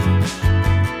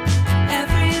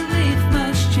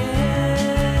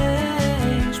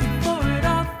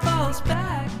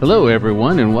Hello,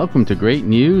 everyone, and welcome to Great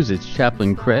News. It's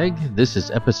Chaplain Craig. This is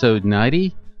episode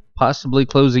 90, possibly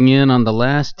closing in on the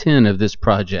last 10 of this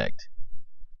project.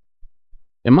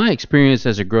 In my experience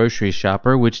as a grocery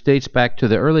shopper, which dates back to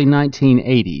the early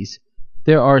 1980s,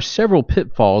 there are several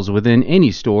pitfalls within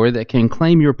any store that can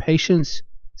claim your patience,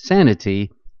 sanity,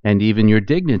 and even your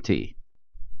dignity.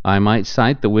 I might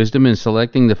cite the wisdom in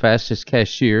selecting the fastest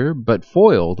cashier, but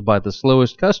foiled by the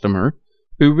slowest customer,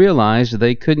 who realized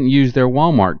they couldn't use their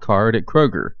Walmart card at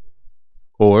Kroger.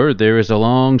 Or there is a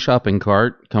long shopping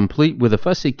cart, complete with a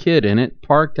fussy kid in it,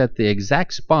 parked at the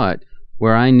exact spot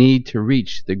where I need to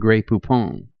reach the Grey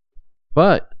Poupon.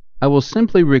 But I will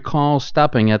simply recall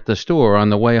stopping at the store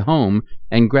on the way home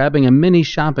and grabbing a mini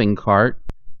shopping cart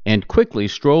and quickly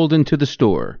strolled into the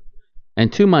store.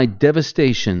 And to my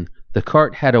devastation, the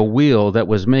cart had a wheel that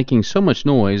was making so much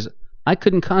noise I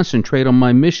couldn't concentrate on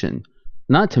my mission.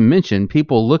 Not to mention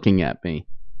people looking at me,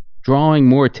 drawing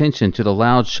more attention to the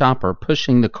loud shopper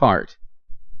pushing the cart.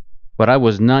 But I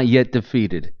was not yet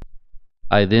defeated.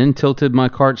 I then tilted my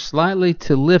cart slightly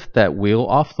to lift that wheel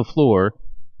off the floor,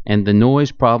 and the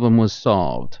noise problem was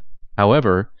solved.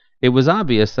 However, it was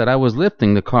obvious that I was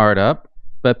lifting the cart up,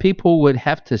 but people would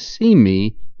have to see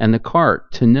me and the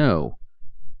cart to know.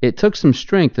 It took some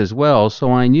strength as well, so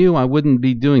I knew I wouldn't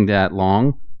be doing that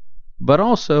long. But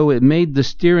also it made the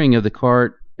steering of the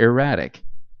cart erratic.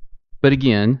 But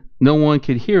again, no one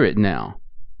could hear it now.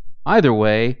 Either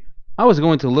way, I was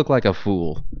going to look like a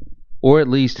fool, or at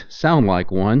least sound like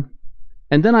one.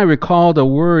 And then I recalled a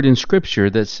word in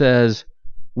Scripture that says,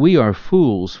 "We are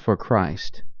fools for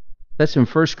Christ." That's in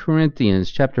 1 Corinthians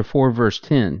chapter 4, verse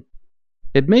 10.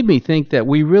 It made me think that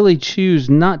we really choose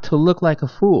not to look like a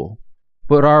fool,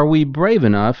 but are we brave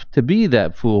enough to be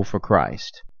that fool for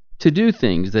Christ? To do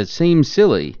things that seem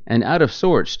silly and out of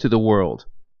sorts to the world,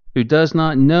 who does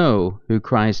not know who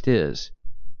Christ is.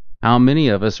 How many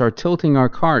of us are tilting our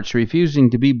carts,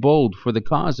 refusing to be bold for the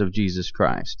cause of Jesus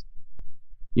Christ?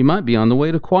 You might be on the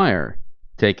way to choir,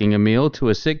 taking a meal to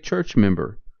a sick church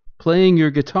member, playing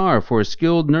your guitar for a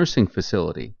skilled nursing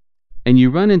facility, and you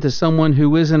run into someone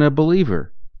who isn't a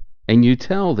believer, and you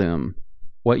tell them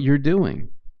what you're doing.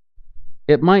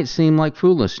 It might seem like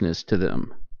foolishness to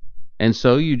them. And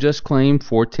so you just claim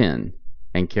 4:10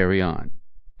 and carry on,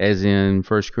 as in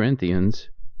 1 Corinthians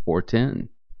 4:10.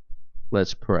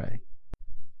 Let's pray.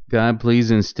 God, please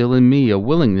instill in me a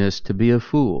willingness to be a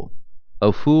fool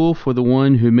for the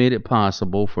one who made it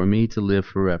possible for me to live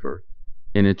forever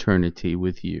in eternity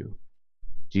with you,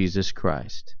 Jesus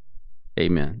Christ.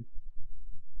 Amen.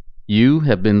 You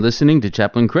have been listening to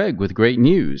Chaplain Craig with Great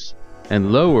News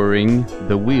and lowering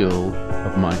the wheel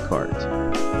of my cart.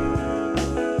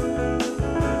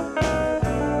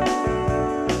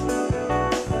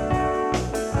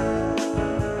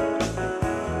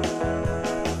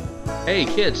 Hey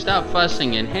kids, stop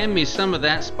fussing and hand me some of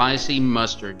that spicy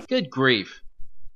mustard. Good grief.